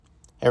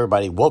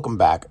Everybody, welcome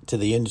back to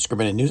the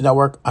Indiscriminate News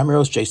Network. I'm your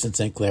host, Jason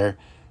St. Clair.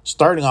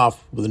 Starting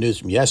off with the news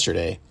from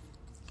yesterday,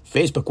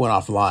 Facebook went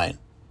offline.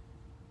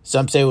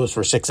 Some say it was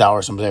for 6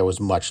 hours, some say it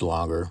was much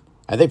longer.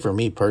 I think for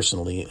me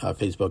personally,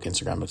 Facebook,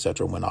 Instagram,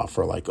 etc. went off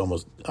for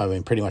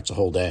pretty much the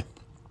whole day.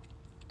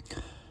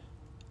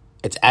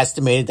 It's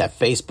estimated that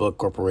Facebook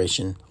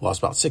Corporation lost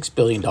about $6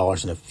 billion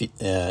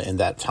in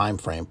that time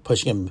frame,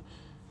 pushing him.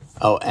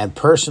 Oh, and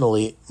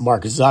personally,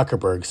 Mark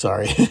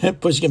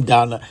Zuckerberg, pushing him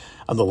down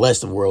on the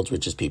list of world's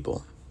richest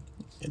people.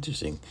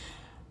 Interesting.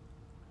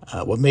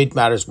 What made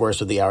matters worse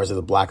with the hours of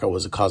the blackout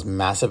was it caused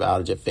massive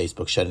outage at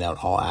Facebook, shutting down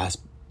all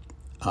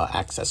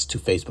access to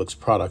Facebook's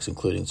products,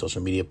 including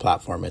social media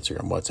platform,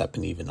 Instagram, WhatsApp,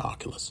 and even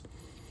Oculus.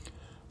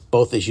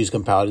 Both issues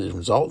compounded the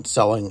result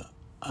in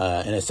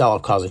a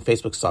sell-off causing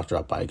Facebook stock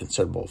drop by a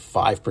considerable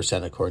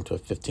 5%, according to a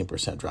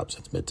 15% drop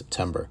since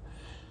mid-September.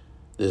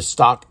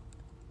 The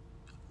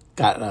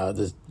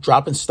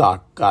drop in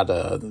stock got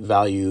a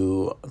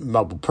value,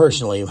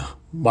 personally,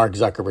 Mark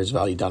Zuckerberg's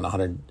value down to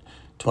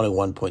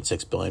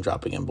 $121.6 billion,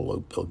 dropping in below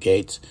Bill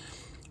Gates,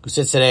 who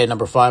sits today at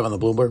number 5 on the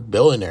Bloomberg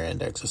Billionaire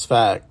Index. As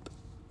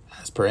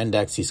per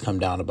index, he's come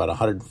down about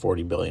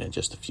 $140 billion in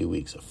just a few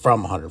weeks,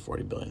 from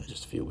 $140 billion in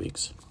just a few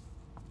weeks.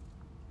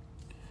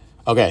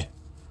 Okay.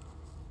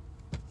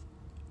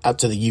 Out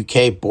to the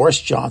UK,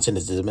 Boris Johnson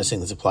is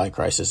dismissing the supply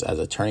crisis as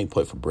a turning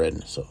point for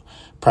Britain. So,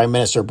 Prime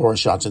Minister Boris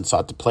Johnson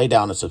sought to play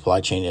down the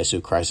supply chain issue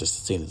crisis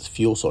seen as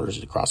fuel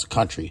shortages across the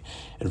country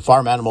and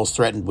farm animals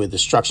threatened with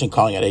destruction,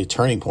 calling it a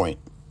turning point.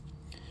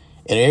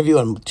 In an interview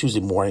on Tuesday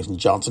morning,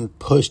 Johnson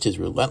pushed his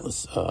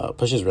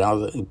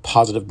relentlessly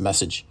positive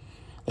message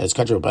that his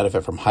country will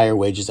benefit from higher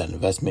wages and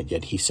investment.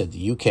 Yet he said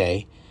the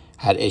UK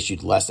had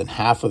issued less than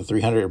half of the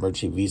 300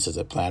 emergency visas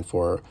it planned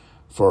for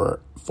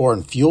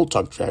foreign fuel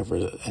truck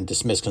drivers, and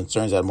dismissed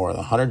concerns that more than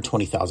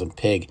 120,000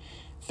 pig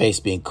face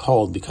being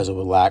culled because of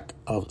a lack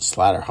of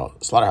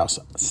slaughterhouse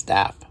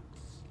staff.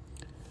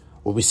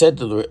 What we said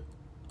to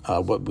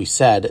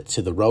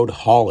the road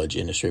haulage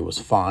industry was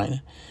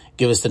fine.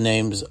 Give us the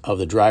names of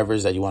the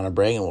drivers that you want to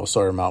bring, and we'll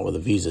sort them out with the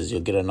visas.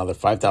 You'll get another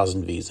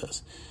 5,000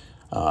 visas.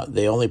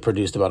 They only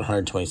produced about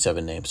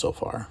 127 names so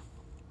far.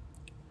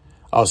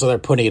 Oh, so they're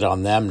putting it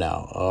on them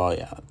now. Oh,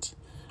 yeah.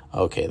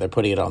 Okay, they're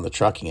putting it on the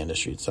trucking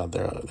industry. It's not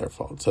their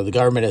fault. So the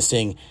government is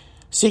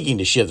seeking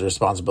to shift the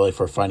responsibility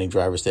for finding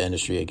drivers to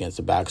industry against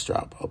the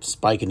backdrop of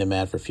spike in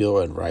demand for fuel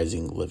and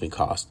rising living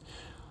costs.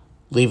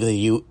 Leaving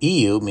the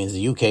EU means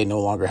the UK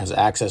no longer has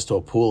access to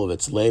a pool of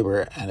its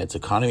labor and its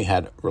economy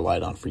had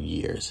relied on for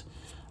years.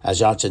 As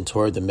Johnson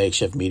toured the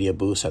makeshift media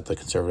booth at the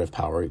Conservative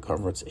Power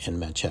Conference in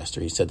Manchester,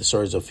 he said the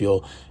shortage of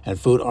fuel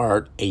and food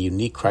aren't a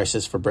unique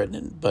crisis for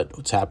Britain, but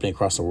what's happening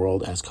across the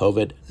world as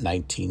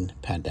COVID-19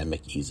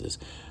 pandemic eases.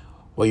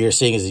 What you're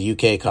seeing is the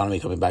UK economy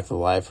coming back to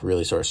life,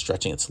 really sort of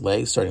stretching its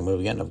legs, starting to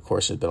move again. Of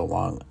course, there's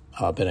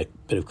been a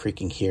bit of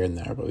creaking here and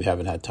there, but we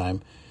haven't had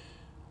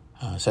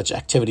such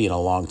activity in a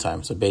long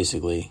time. So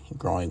basically,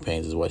 growing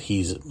pains is what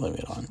he's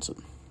living on. So,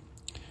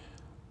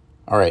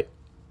 all right.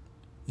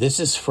 This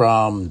is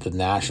from the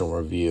National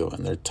Review,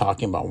 and they're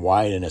talking about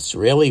why an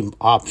Israeli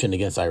option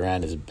against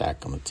Iran is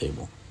back on the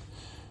table.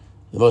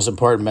 The most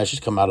important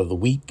message come out of the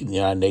week in the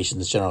United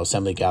Nations General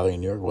Assembly gathering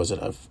in New York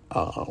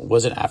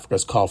wasn't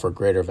Africa's call for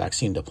greater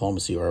vaccine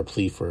diplomacy or a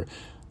plea for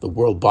the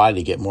world body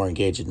to get more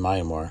engaged in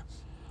Myanmar.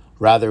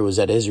 Rather, it was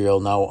that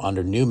Israel, now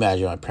under new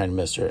management by Prime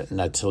Minister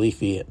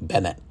Naftali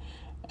Bennett,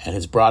 and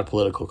his broad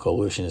political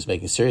coalition is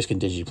making serious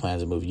contingency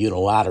plans to move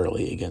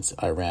unilaterally against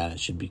Iran. It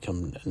should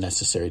become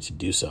necessary to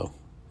do so.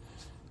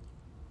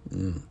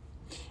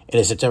 In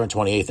a September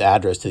 28th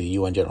address to the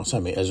UN General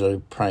Assembly,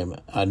 Israeli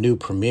new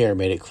premier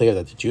made it clear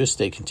that the Jewish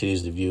state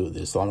continues to view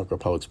the Islamic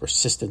Republic's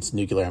persistent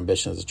nuclear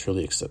ambition as a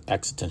truly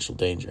existential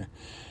danger,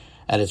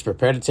 and is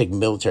prepared to take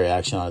military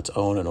action on its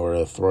own in order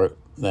to thwart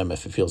them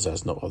if it feels it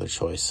has no other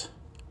choice.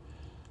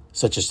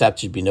 Such a step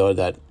should be noted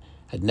that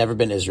had never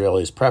been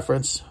Israel's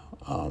preference.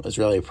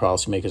 Israeli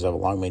policymakers have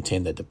long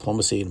maintained that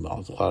diplomacy and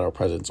multilateral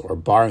presence, or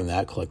barring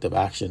that, collective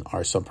action,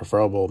 are some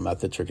preferable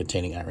methods for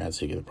containing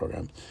Iran's nuclear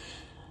program.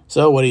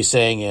 So what he's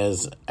saying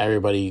is,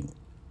 everybody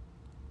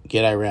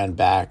get Iran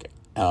back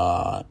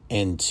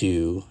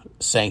into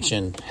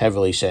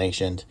heavily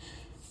sanctioned.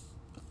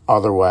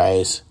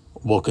 Otherwise,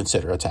 we'll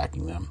consider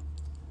attacking them.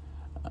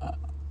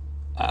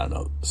 I don't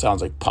know.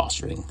 Sounds like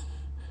posturing.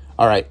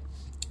 All right.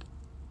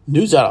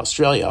 News out of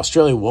Australia.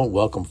 Australia won't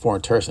welcome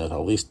foreign tourists until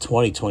at least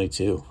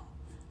 2022.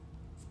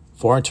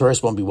 Foreign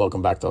tourists won't be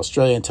welcomed back to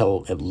Australia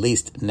until at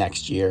least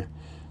next year.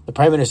 The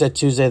Prime Minister said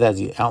Tuesday that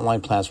he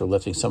outlined plans for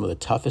lifting some of the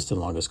toughest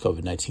and longest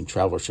COVID-19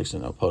 travel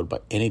restrictions imposed by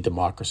any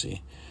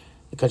democracy.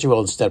 The country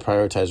will instead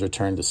prioritize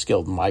return to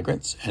skilled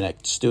migrants and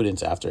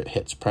students after it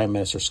hits Prime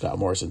Minister Scott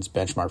Morrison's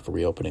benchmark for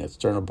reopening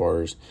external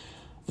borders,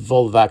 the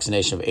full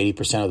vaccination of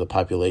 80% of the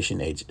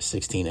population aged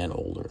 16 and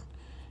older.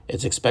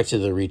 It's expected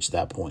to reach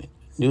that point.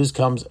 News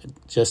comes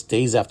just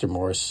days after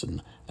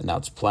Morrison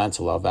announced plans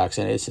to allow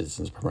vaccinated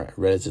citizens permit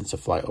residents to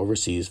fly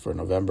overseas for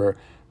November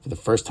for the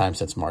first time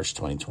since March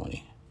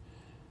 2020.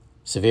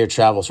 Severe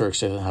travel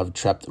restrictions have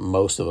trapped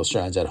most of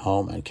Australians at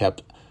home and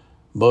kept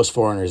most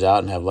foreigners out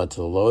and have led to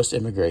the lowest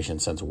immigration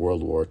since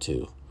World War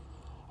II.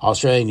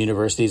 Australian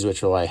universities,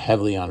 which rely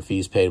heavily on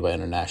fees paid by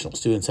international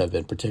students, have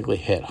been particularly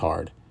hit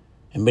hard,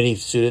 and many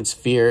students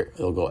fear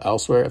they'll go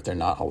elsewhere if they're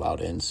not allowed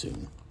in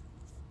soon.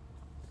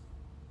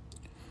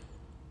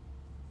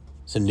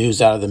 Some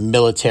news out of the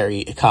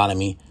military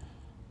economy.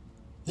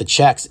 The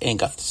Czechs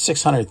inked a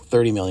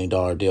 $630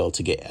 million deal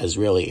to get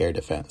Israeli air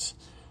defense.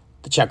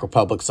 The Czech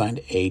Republic signed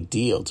a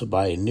deal to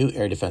buy a new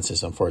air defense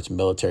system for its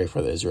military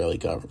from the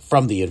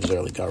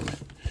Israeli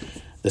government.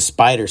 The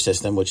Spider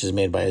system, which is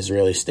made by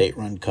Israeli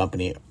state-run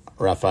company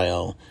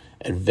Rafael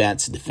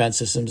Advanced Defense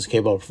Systems, is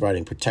capable of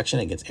providing protection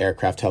against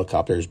aircraft,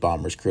 helicopters,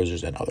 bombers,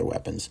 cruisers, and other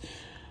weapons.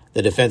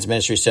 The Defense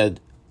Ministry said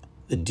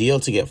the deal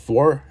to get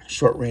 4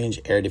 short-range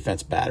air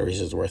defense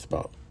batteries is worth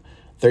about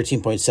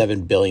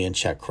 13.7 billion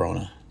Czech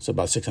krona, so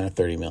about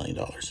 $630 million.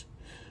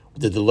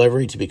 With the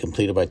delivery to be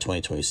completed by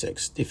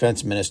 2026.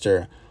 Defense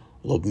Minister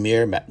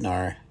Lubomir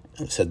Metnar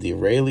said the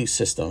Israeli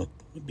system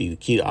would be the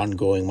key to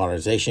ongoing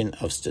modernization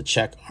of the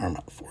Czech armed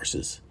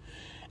forces.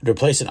 It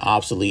replaced an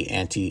obsolete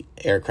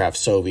anti-aircraft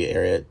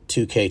Soviet-era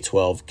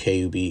 2K-12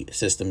 KUB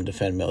system to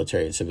defend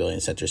military and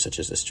civilian centers such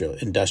as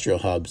industrial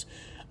hubs,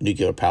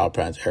 nuclear power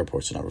plants,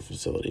 airports, and other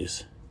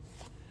facilities.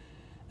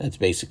 That's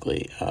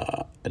basically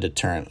a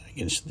deterrent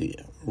against the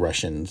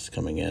Russians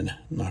coming in,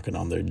 knocking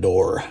on their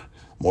door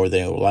more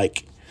than they would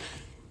like.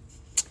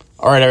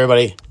 All right,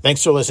 everybody.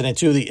 Thanks for listening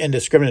to the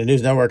Indiscriminate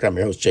News Network. I'm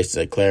your host, Jason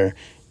St. Clair.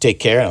 Take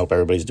care, and I hope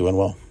everybody's doing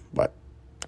well. Bye.